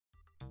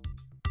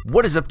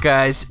What is up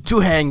guys,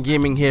 2hand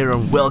Gaming here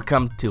and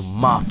welcome to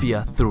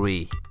Mafia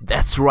 3.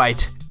 That's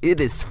right, it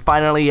is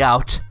finally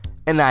out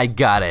and I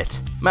got it.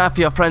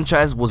 Mafia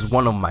franchise was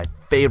one of my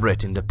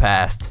favorite in the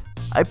past.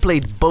 I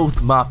played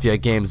both Mafia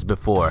games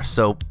before,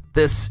 so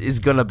this is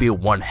gonna be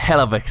one hell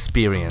of an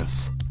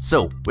experience.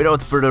 So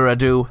without further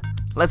ado,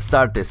 let's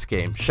start this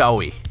game, shall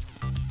we?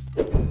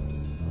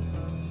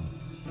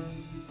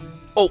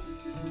 Oh,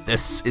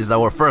 this is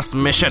our first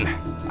mission,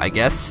 I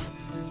guess.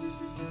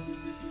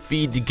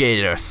 Feed the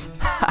gators.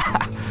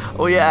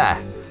 Oh yeah,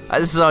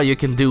 I saw you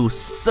can do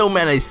so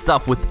many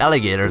stuff with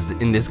alligators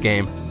in this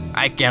game.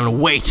 I can't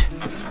wait.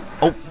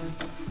 Oh,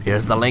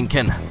 here's the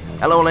Lincoln.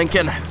 Hello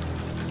Lincoln.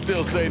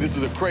 Still say this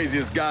is the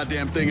craziest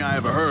goddamn thing I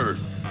ever heard.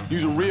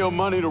 Using real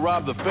money to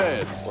rob the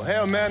feds. Well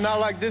hell man, not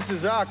like this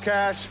is our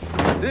cash.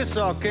 This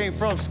all came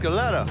from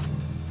Scaletta.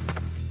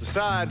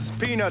 Besides,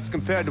 peanuts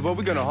compared to what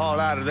we're gonna haul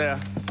out of there.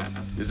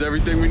 Is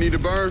everything we need to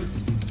burn?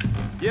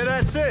 Yeah,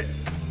 that's it.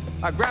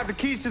 I grabbed the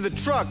keys to the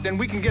truck, then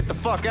we can get the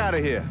fuck out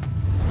of here.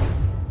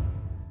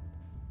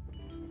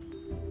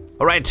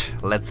 Alright,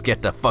 let's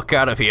get the fuck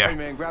out of here. Hey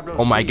man, grab those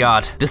Oh my keys.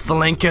 god, this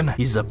Lincoln,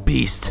 he's a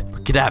beast.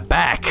 Look at that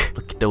back.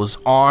 Look at those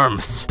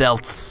arms,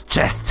 delts,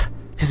 chest.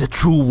 He's a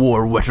true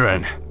war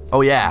veteran. Oh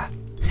yeah,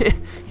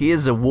 he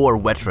is a war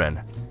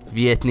veteran.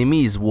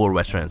 Vietnamese war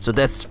veteran, so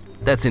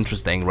that's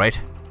interesting, right?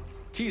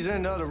 Keys are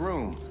in the other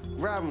room.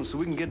 Grab them so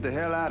we can get the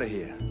hell out of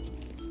here.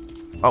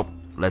 Oh,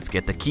 let's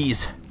get the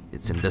keys.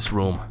 It's in this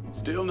room.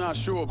 Still not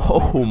sure.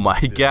 Oh my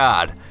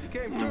god.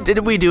 Did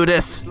we do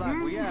this? Like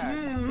we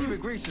asked. Even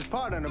greased his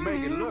partner to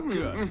make it look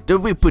good. Did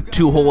we put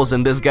 2 holes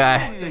in this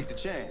guy? Take the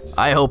chance.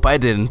 I hope I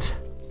didn't.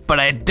 But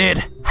I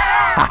did.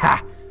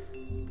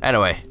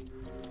 Anyway,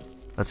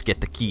 let's get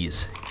the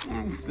keys.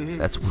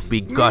 That's what we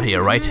got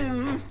here, right?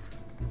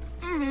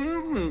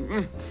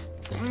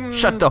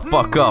 Shut the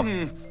fuck up.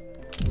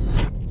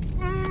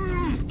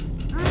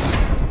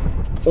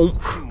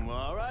 Oh.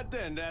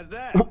 Then that's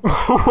that.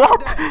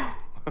 What?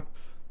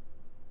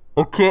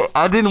 Okay,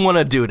 I didn't want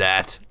to do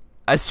that.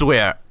 I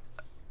swear.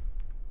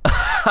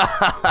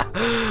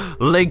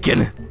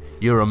 Lincoln,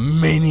 you're a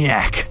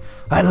maniac.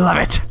 I love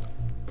it.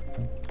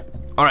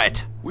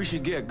 Alright. We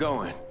should get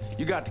going.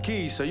 You got the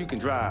keys so you can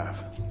drive.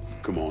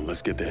 Come on,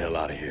 let's get the hell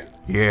out of here.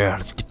 Yeah,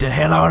 let's get the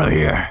hell out of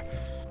here.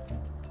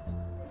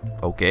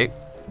 Okay.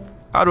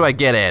 How do I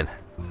get in?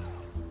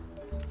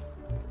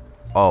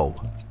 Oh.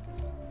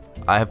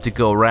 I have to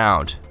go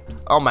around.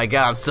 Oh my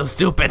god, I'm so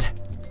stupid.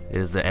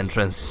 Here's the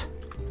entrance.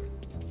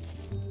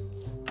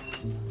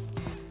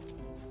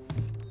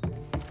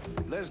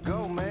 Let's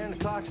go, man. The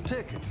clock's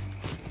ticking.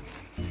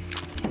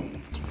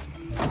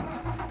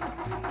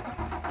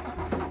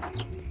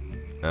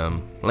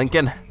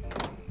 Lincoln, how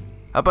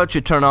about you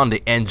turn on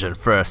the engine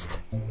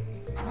first?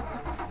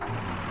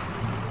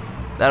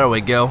 There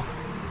we go.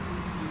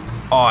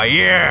 Oh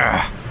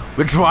yeah,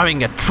 we're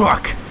driving a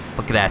truck.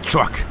 Look at that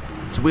truck.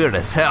 It's weird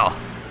as hell.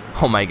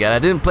 Oh my god, I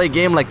didn't play a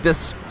game like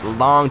this a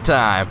long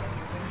time.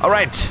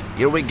 Alright,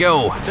 here we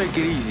go. Take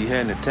it easy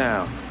heading to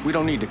town. We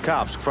don't need the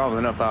cops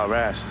crawling up our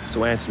asses.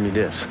 So answer me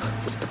this.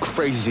 What's the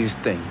craziest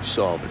thing you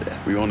saw over there?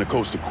 We're on the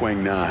coast of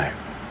Quang Nai.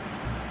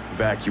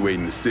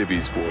 Evacuating the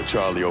civvies for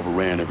Charlie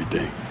overran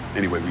everything.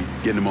 Anyway, we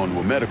getting him onto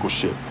a medical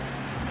ship.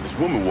 And this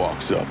woman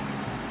walks up.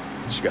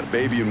 She got a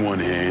baby in one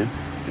hand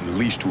and the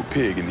leash to a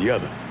pig in the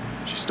other.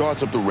 She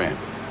starts up the ramp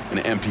and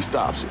the MP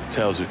stops her,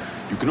 tells her,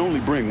 you can only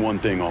bring one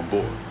thing on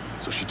board.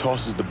 So she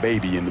tosses the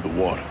baby into the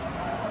water.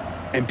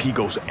 MP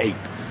goes ape.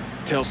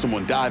 Tells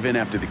someone dive in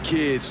after the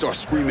kid, starts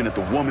screaming at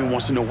the woman,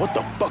 wants to know what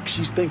the fuck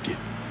she's thinking.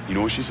 You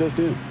know what she says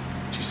to him?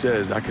 She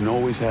says, I can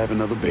always have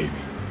another baby.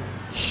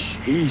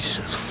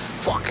 Jesus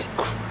fucking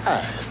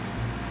Christ.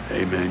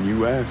 Hey man,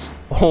 you asked.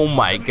 Oh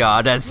my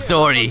god, that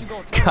story.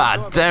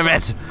 God damn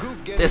it.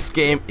 This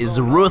game is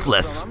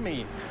ruthless. I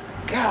mean,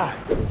 God.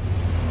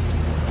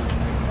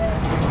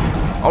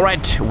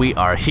 Alright, we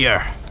are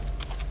here.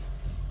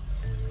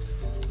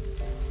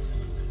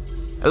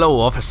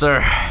 Hello,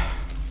 officer.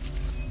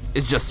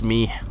 It's just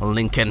me,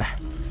 Lincoln.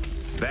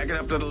 Back it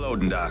up to the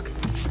loading dock.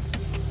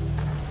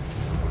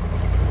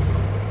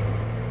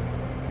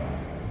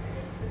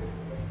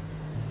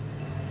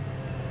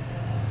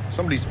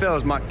 Some of these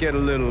fellas might get a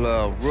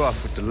little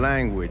rough with the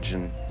language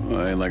and...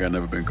 Well, ain't like I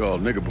never been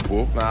called nigga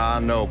before. I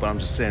know, but I'm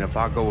just saying if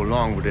I go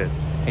along with it,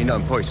 ain't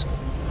nothing personal.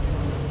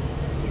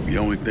 The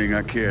only thing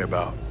I care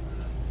about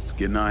is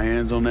getting our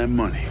hands on that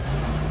money.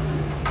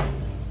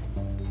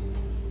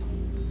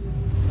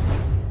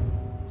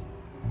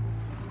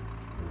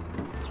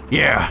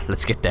 Yeah,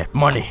 let's get that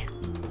money.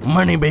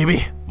 Money,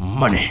 baby.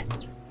 Money.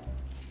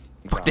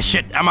 Fuck this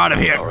shit, I'm out of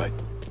here. Alright.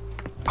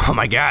 Oh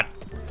my god.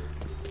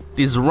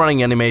 These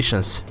running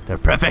animations, they're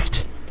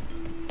perfect.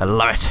 I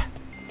love it.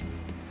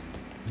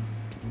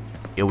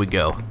 Here we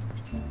go.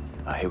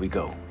 Here we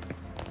go.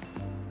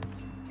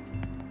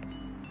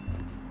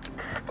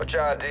 Put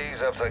your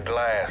IDs up to the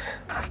glass.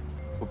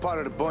 We're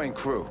part of the Boeing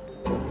crew.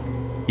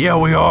 Here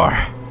we are.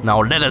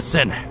 Now let us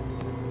in.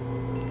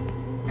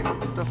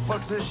 What the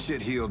fuck's this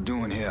shitheel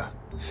doing here?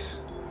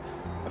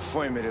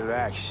 Affirmative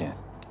action.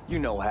 You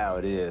know how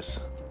it is.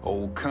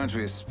 Old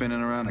country is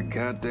spinning around a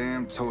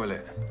goddamn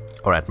toilet.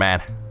 Alright,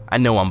 man. I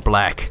know I'm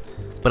black,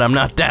 but I'm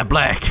not that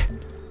black.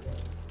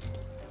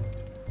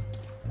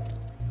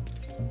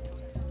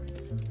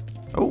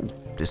 Oh,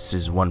 this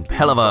is one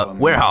hell of a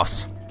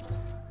warehouse.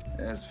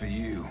 As for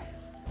you,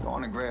 go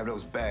on and grab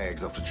those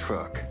bags off the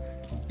truck.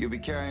 You'll be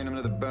carrying them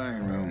to the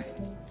burning room.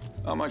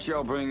 How much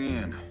y'all bring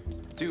in?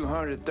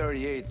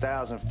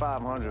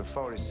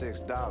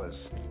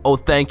 $238,546. Oh,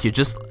 thank you.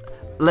 Just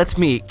let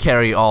me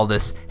carry all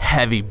this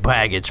heavy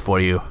baggage for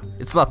you.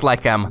 It's not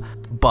like I'm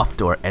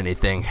buffed or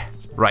anything,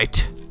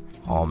 right?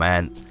 Oh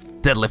man,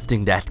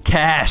 deadlifting that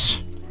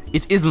cash.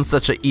 It isn't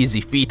such an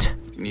easy feat.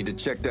 You need to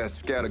check that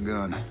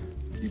scattergun.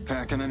 You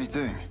packing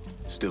anything?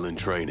 Still in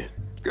training.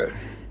 Good.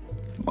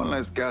 One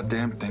less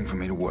goddamn thing for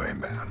me to worry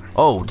about.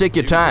 Oh, take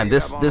your time.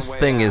 This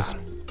thing is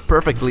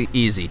perfectly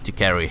easy to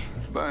carry.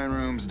 Buying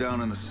room's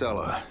down in the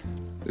cellar.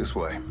 This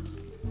way.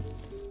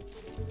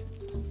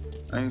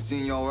 I ain't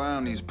seen y'all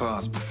around these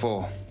parts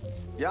before.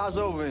 Y'all's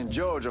over in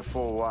Georgia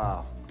for a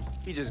while.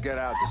 He just got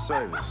out the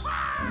service.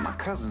 My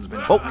cousin's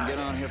been Oh, trying to get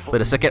on here for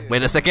wait a second.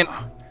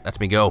 Let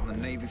me go. the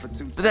Navy for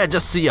 2 Did I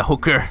just see a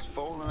hooker?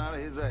 falling out of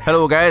his ass.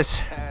 Hello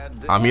guys,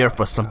 I'm here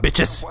for some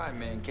bitches. White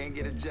man can't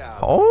get a job.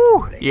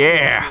 Oh,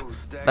 yeah.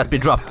 Let me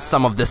drop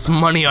some of this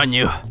money on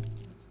you.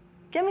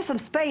 Give me some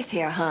space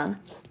here, hon.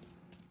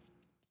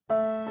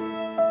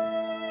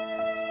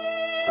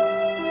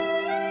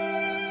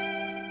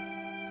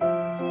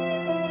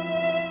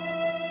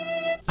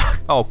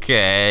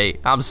 Okay,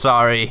 I'm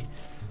sorry.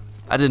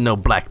 I didn't know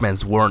black men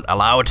weren't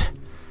allowed.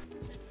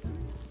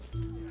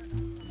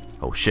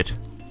 Oh shit.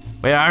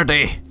 Where are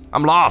they?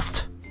 I'm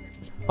lost.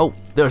 Oh,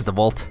 there's the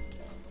vault.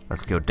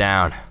 Let's go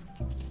down.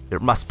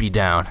 It must be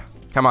down.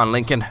 Come on,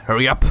 Lincoln,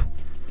 hurry up.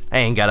 I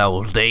ain't got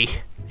all day.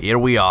 Here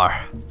we are.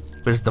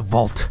 Where's the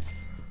vault?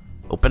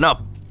 Open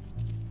up.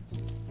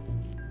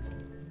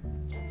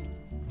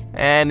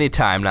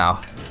 Anytime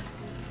now.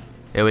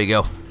 Here we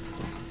go.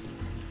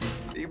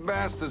 You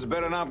bastards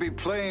better not be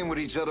playing with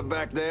each other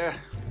back there.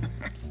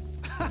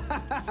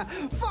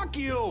 Fuck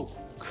you!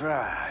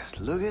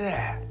 Christ, look at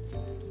that.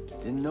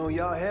 Didn't know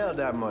y'all held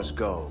that much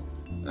gold.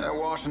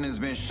 Washington's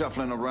been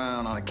shuffling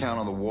around on account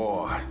of the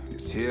war.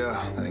 It's here,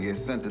 then it gets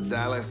sent to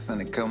Dallas, and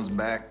it comes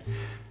back.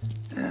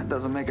 It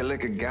doesn't make a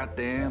lick of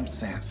goddamn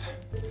sense.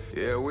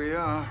 Here we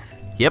are.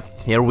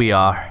 Yep, here we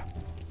are.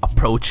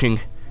 Approaching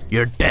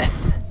your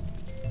death.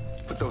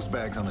 Put those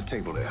bags on the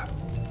table there.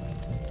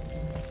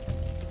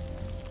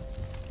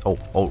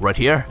 Oh, right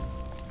here?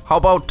 How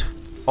about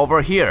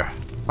over here?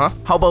 Huh?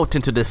 How about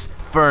into this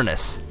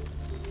furnace?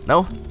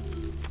 No?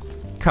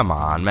 Come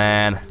on,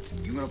 man.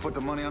 You gonna put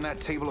the money on that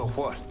table or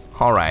what?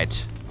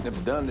 Alright. Never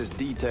done this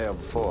detail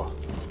before.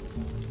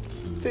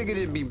 Figured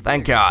it'd be.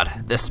 Thank God,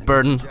 this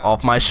burden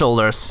off my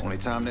shoulders. Only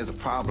time there's a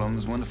problem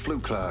is when the flue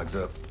clogs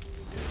up.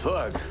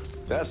 Fuck,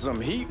 that's some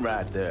heat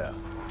right there.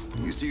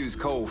 We used to use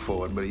coal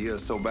for it, but a year or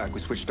so back we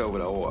switched over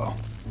to oil.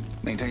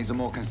 Maintains a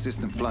more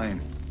consistent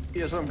flame.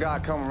 Here's some guy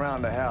come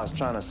around the house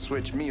trying to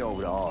switch me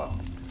over to oil.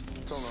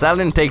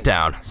 Silent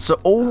takedown. So,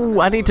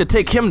 oh, I need to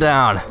take him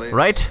down,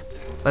 right?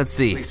 Let's At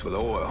see. least with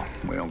oil,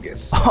 we don't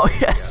get Oh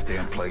yes,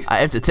 goddamn place. I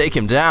have to take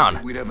him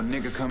down. We'd have a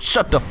nigga come.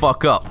 Shut the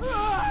fuck up.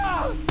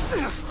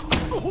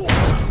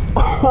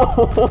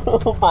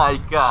 Oh my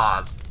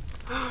God.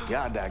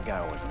 God, that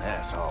guy was an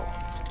asshole.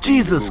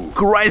 Jesus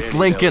Christ,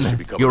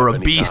 Lincoln, you're a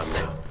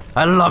beast.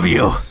 I love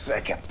you.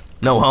 Second.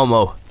 No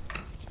homo.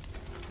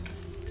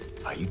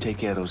 You take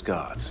care of those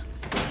guards.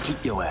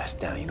 Keep your ass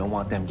down. You don't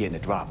want them getting a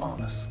drop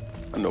on us.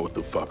 I know what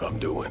the fuck I'm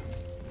doing.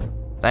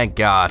 Thank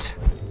God.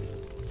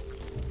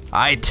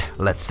 Alright,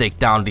 let's take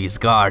down these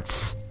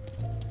guards.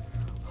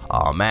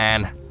 Oh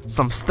man,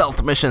 some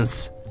stealth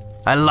missions.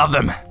 I love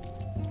them.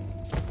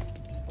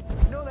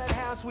 You know that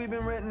house we've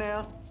been renting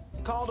out?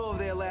 Called over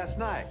there last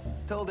night.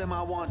 Told them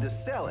I wanted to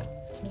sell it.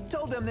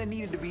 Told them they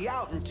needed to be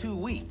out in 2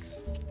 weeks.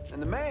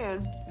 And the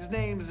man, his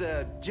name's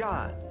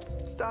John,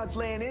 starts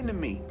laying into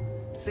me,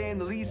 saying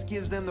the lease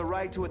gives them the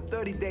right to a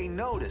 30-day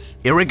notice.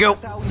 Here we go.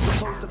 That's how we're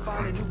supposed to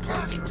find a new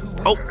place in 2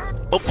 weeks. Oh.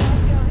 I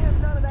tell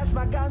him none of that's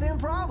my goddamn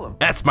problem.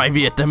 That's my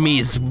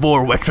Vietnamese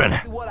war veteran.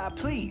 Do what I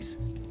please.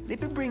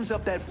 If it brings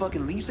up that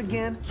fucking lease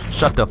again,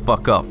 Shut the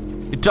fuck up.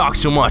 You talk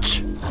too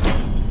much.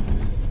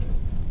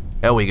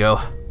 There we go.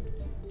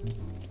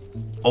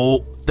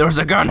 Oh, there's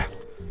a gun.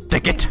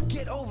 Take it.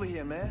 Get over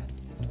here, man.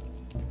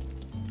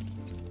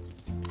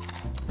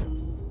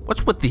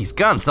 What's with these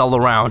guns all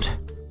around?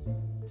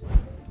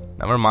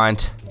 Never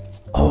mind.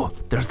 Oh,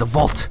 there's the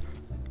vault.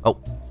 Oh,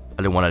 I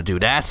didn't want to do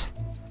that.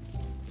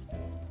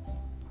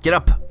 Get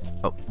up.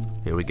 Oh,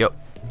 here we go.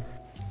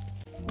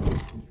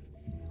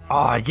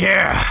 Oh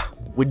yeah,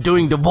 we're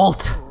doing the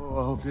vault. Oh,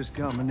 I hope this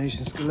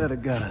combination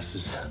Scaletta got us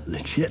is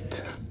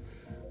legit.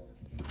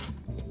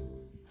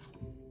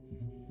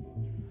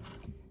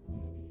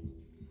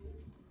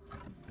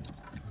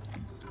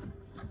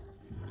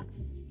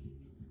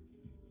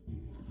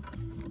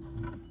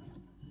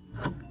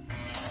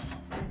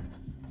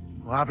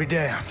 Well, I'll be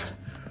damned.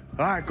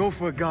 All right, go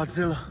for it,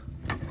 Godzilla.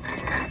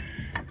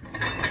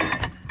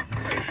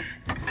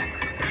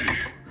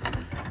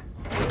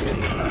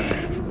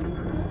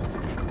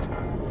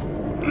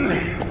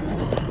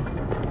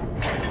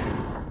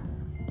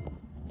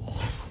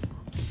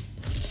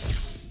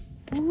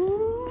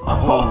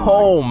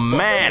 Oh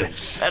man,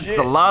 that's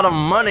a lot of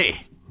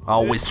money.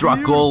 Always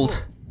struck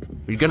gold.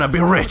 We're gonna be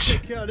rich.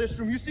 Take care of this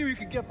room. You see what you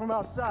can get from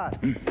outside.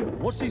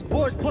 Once these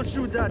boys punch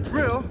through with that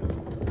drill,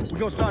 we're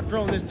gonna start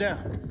throwing this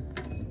down.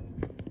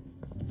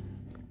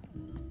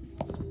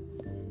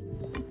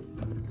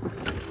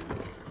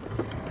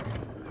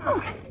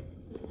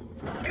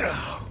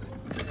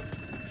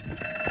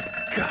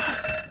 God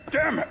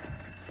damn it!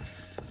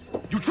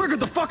 You triggered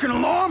the fucking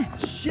alarm?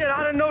 Shit,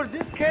 I didn't know that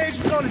this cage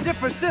was on a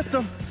different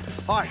system.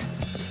 All right,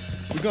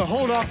 we're gonna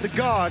hold off the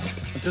guards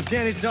until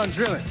Danny's done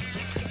drilling.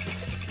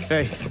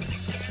 Hey,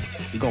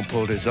 we're gonna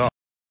pull this off.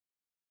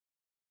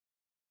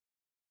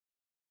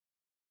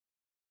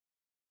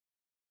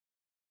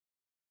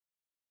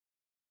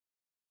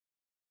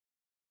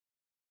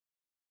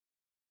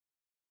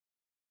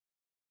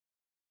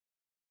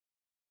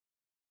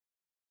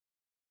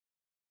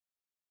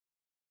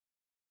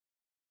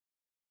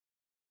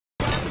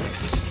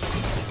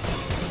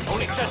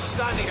 Only just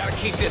decided they gotta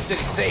keep this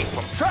city safe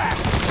from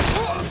traps.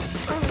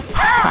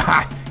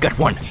 Got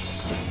one.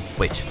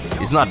 Wait,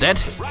 he's not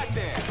dead? Right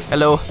there.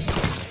 Hello?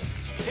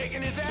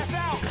 Taking his ass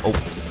out. Oh.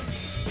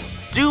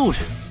 Dude!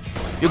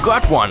 You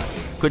got one.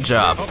 Good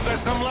job. Hope there's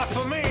some left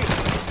for me.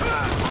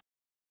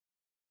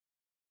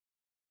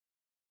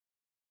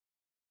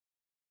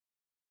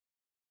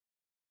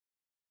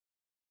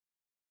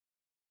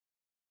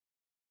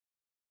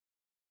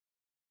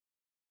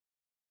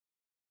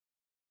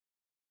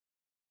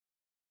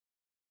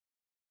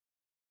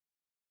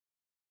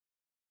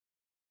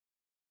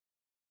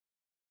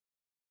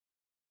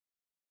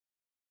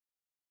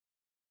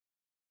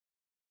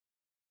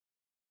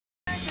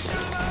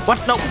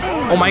 What? No.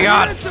 Oh my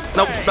god.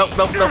 Nope, nope,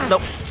 nope, nope,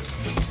 nope.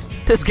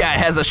 This guy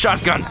has a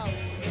shotgun.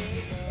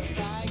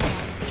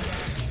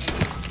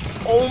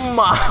 Oh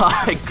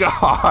my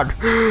god.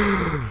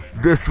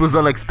 This was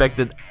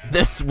unexpected.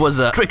 This was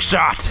a trick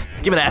shot.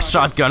 Give me that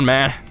shotgun,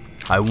 man.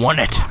 I want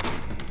it.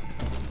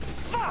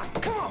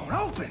 Fuck, come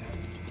on, open.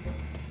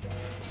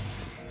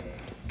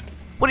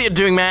 What are you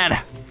doing, man?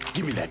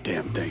 Give me that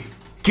damn thing.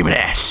 Give me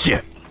that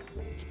shit.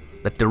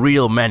 Let the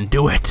real men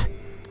do it.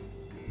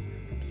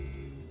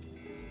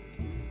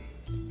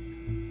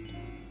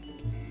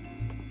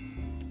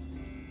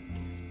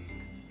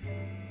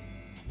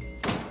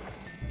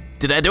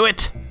 Did I do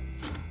it?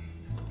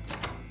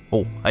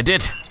 Oh, I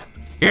did.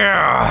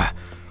 Yeah.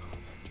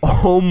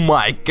 Oh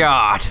my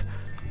god.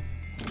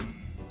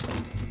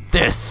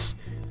 This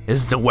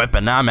is the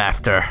weapon I'm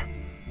after.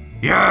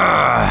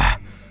 Yeah.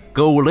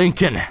 Go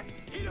Lincoln.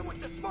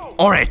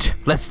 Alright,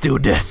 let's do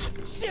this.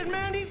 Shit,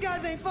 man, these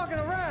guys ain't fucking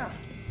around.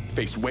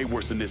 Faced way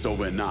worse than this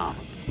over in Nam.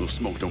 Little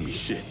smoke don't mean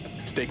shit.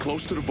 Stay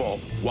close to the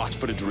vault. Watch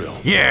for the drill.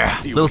 Yeah,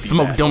 Deal little with these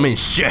smoke don't mean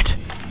shit.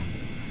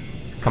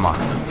 Come on.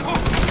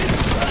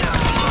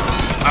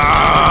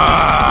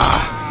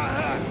 Ah!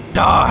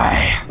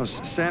 Die. Well,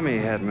 Sammy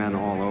had men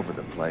all over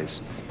the place.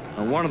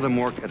 One of them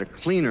worked at a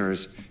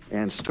cleaner's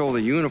and stole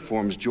the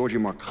uniforms Georgie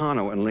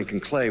Marcano and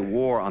Lincoln Clay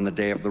wore on the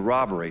day of the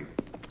robbery.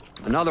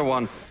 Another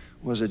one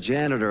was a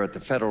janitor at the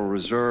Federal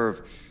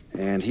Reserve,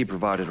 and he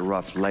provided a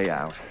rough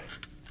layout.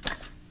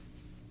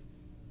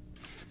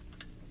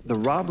 The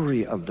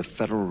robbery of the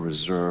Federal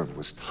Reserve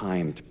was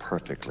timed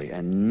perfectly,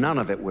 and none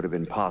of it would have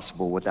been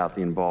possible without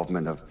the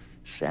involvement of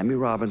Sammy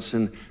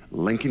Robinson,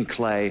 Lincoln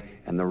Clay,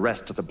 and the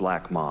rest of the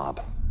black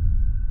mob.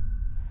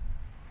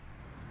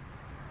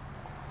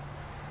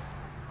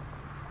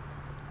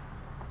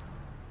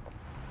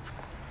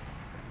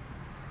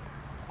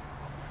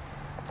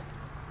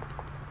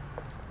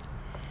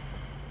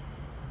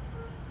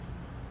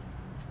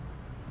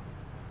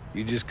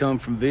 You just come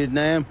from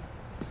Vietnam?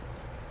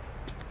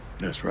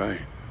 That's right.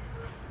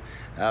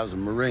 I was a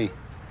Marine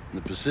in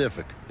the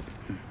Pacific.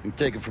 You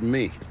take it from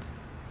me.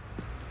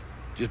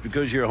 Just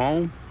because you're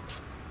home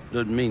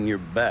doesn't mean you're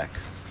back.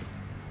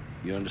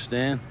 You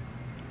understand?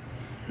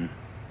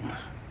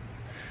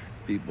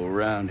 People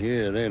around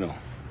here, they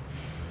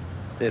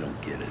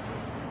don't get it.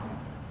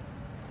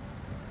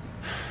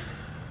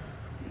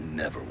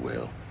 Never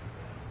will.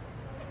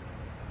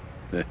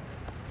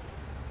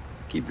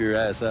 Keep your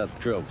ass out of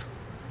trouble.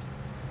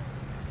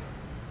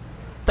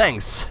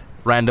 Thanks,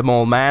 random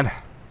old man.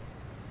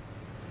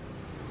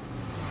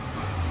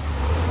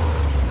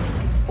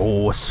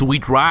 Oh,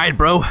 sweet ride,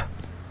 bro.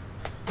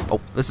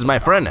 Oh, this is my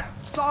friend.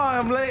 Sorry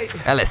I'm late.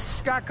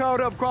 Alice. Got caught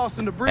up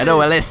crossing the bridge.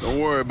 Hello, Alice.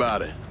 Don't worry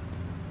about it.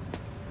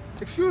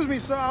 Excuse me,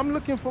 sir. I'm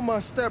looking for my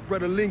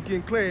stepbrother,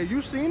 Lincoln Clay.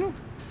 You seen him?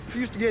 He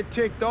used to get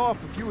ticked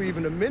off if you were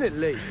even a minute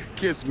late.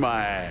 Kiss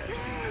my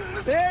ass.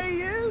 There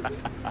he is.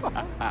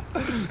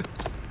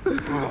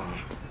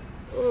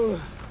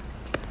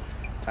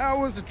 How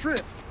was the trip?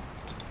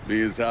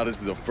 Being as how this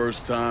is the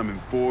first time in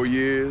 4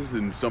 years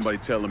and somebody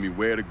telling me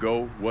where to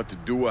go, what to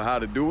do, or how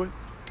to do it,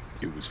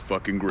 it was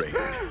fucking great.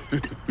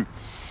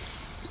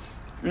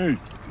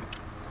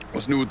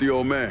 What's new with the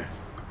old man?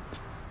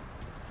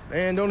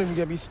 Man, don't even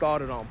get me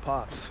started on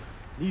Pops.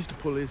 He used to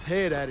pull his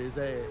head out his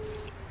ass.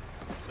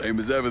 Same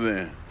as ever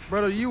then.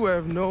 Brother, you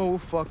have no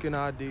fucking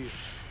idea.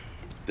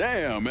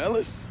 Damn,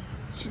 Ellis.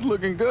 She's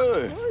looking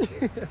good.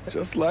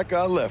 Just like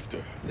I left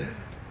her.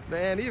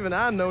 Man, even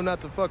I know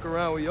not to fuck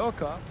around with your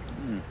car.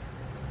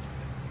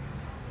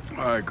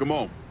 All right, come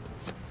on.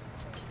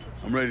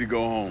 I'm ready to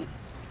go home.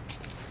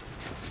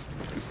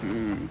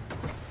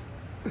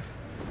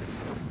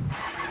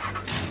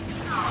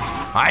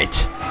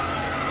 Alright,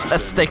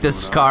 let's take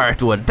this car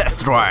to a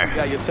test drive.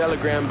 Got your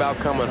telegram about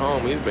coming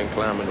home. He's been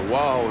climbing the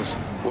walls.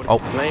 Oh,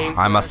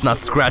 I must not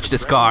scratch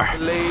this car.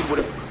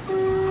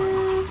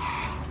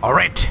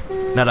 Alright,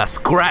 not a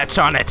scratch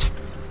on it.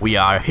 We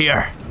are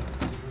here.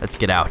 Let's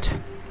get out.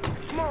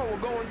 Come on, we're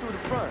going through the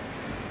front.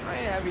 I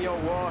ain't having your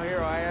wall here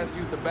or I ask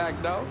you use the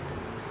back door.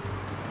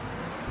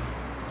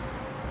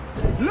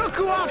 Look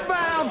who I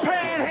found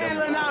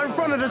panhandling out in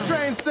front of the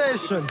train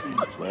station.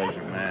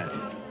 Pleasure, man.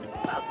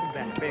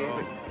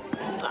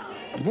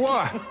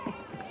 Boy,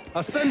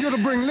 I send you to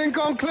bring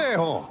Lincoln Clay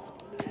home.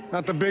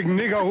 Not the big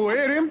nigger who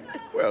ate him.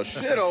 Well,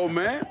 shit, old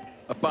man.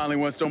 I finally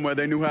went somewhere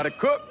they knew how to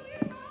cook.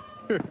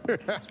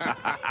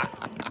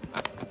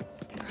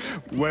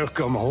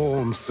 Welcome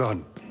home,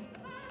 son.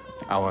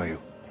 How are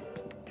you?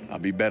 I'll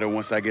be better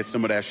once I get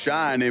some of that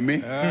shine in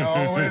me. I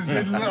always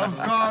did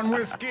love corn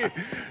whiskey.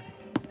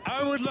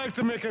 I would like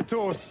to make a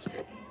toast.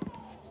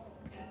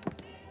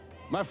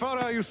 My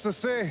father used to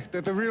say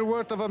that the real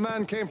worth of a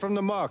man came from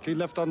the mark he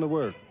left on the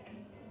world.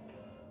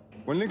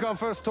 When Lincoln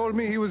first told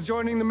me he was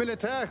joining the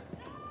military,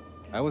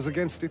 I was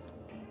against it.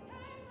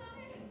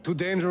 Too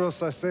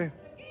dangerous, I say.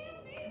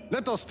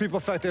 Let those people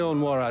fight their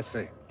own war, I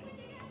say.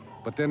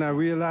 But then I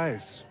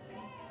realized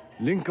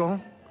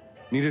Lincoln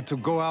needed to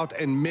go out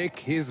and make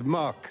his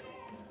mark.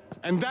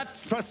 And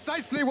that's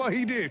precisely what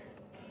he did.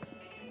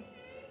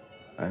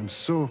 I'm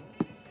so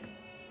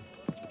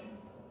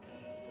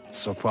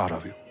proud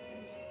of you.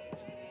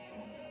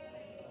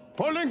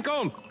 Paul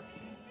Lincoln!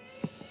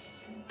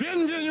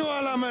 Bienvenue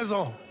à la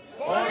maison!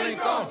 Paul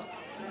Lincoln,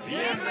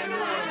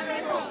 bienvenue à la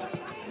maison.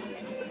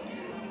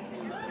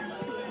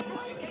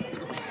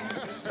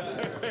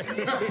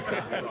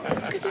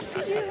 Good to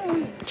see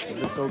you. You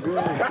look so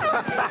good.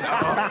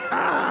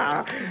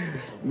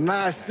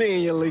 Nice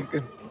seeing you,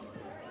 Lincoln.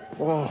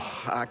 Oh,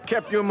 I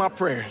kept you in my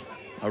prayers.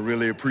 I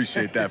really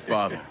appreciate that,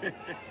 Father.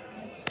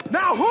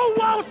 Now who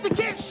wants to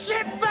get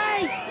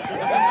shit-faced?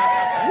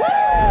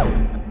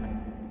 Woo!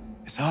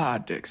 It's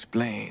hard to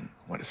explain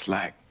what it's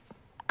like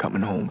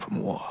coming home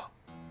from war.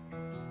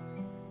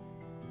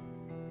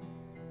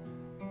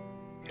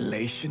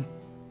 Elation,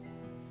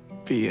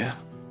 fear,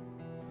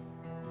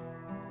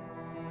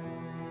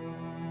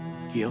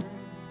 guilt.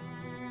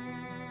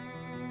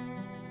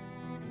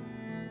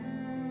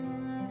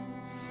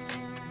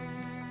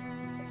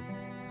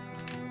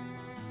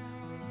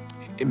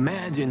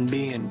 Imagine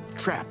being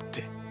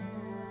trapped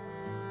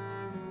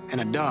in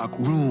a dark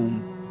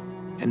room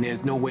and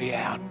there's no way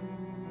out.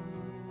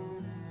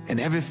 And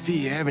every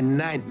fear, every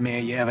nightmare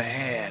you ever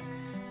had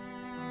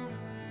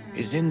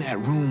is in that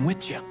room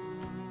with you.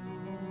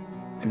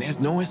 And there's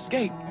no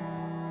escape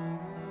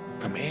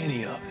from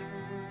any of it.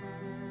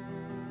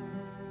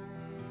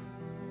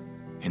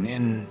 And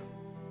then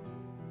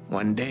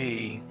one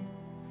day,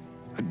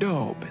 a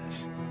door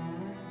opens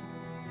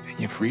and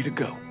you're free to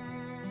go.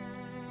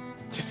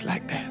 Just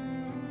like that.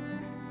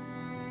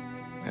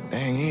 The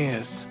thing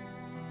is,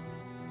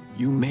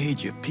 you made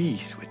your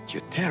peace with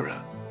your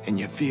terror and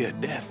your fear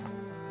of death.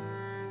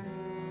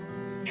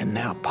 And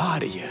now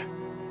part of you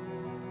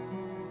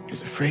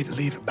is afraid to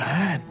leave it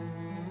behind.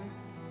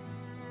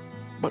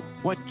 But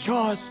what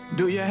choice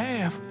do you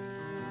have?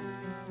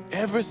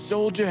 Every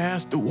soldier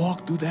has to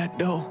walk through that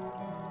door,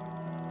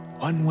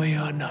 one way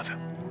or another.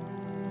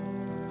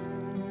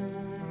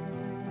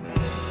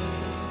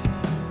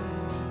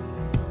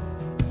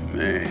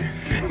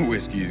 Man,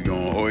 whiskey's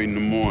gonna hurt in the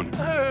morning.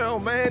 Hell,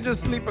 man,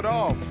 just sleep it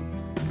off.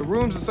 The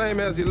room's the same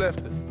as you left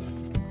it.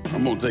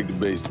 I'm gonna take the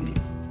basement.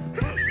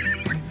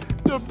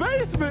 The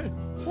basement?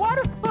 Why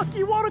the fuck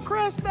you want to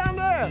crash down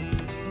there?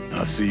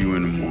 I'll see you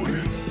in the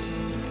morning.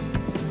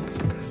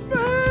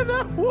 Man,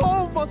 that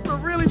wall must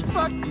have really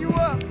fucked you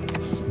up.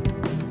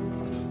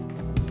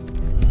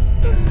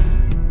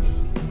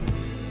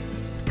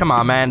 Come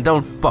on, man,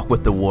 don't fuck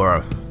with the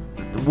war.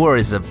 The war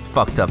is a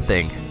fucked up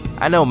thing.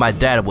 I know my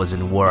dad was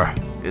in war.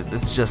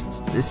 It's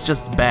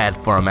just bad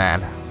for a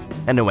man.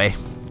 Anyway,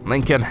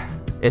 Lincoln,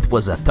 it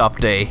was a tough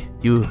day.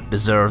 You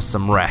deserve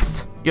some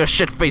rest. You're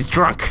shit-faced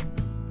drunk.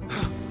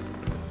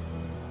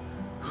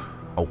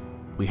 Oh,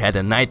 we had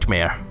a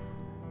nightmare.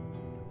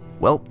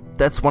 Well,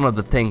 that's one of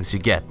the things you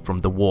get from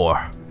the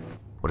war.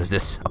 What is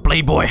this? A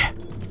Playboy?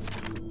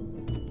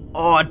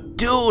 Oh,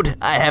 dude,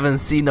 I haven't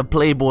seen a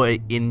Playboy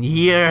in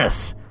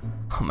years.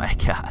 Oh my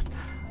god,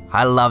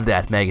 I love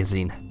that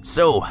magazine.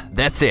 So,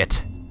 that's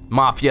it.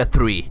 Mafia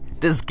 3.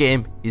 This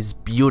game is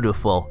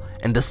beautiful,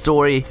 and the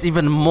story is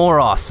even more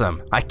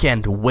awesome. I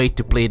can't wait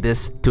to play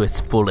this to its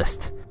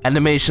fullest.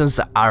 Animations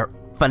are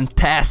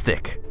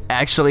fantastic.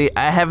 Actually,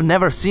 I have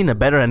never seen a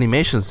better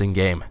animations in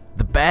game.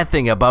 The bad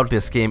thing about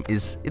this game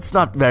is it's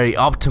not very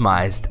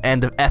optimized,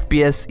 and the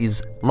FPS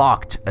is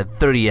locked at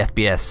 30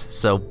 FPS,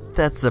 so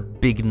that's a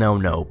big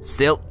no-no.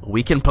 Still,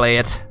 we can play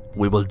it.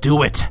 we will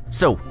do it.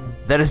 So,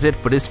 that is it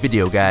for this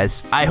video,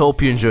 guys. I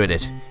hope you enjoyed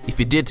it. If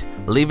you did,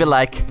 leave a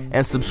like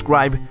and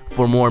subscribe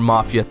for more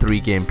Mafia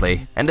 3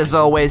 gameplay. And as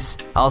always,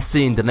 I'll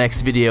see you in the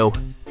next video.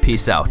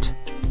 Peace out.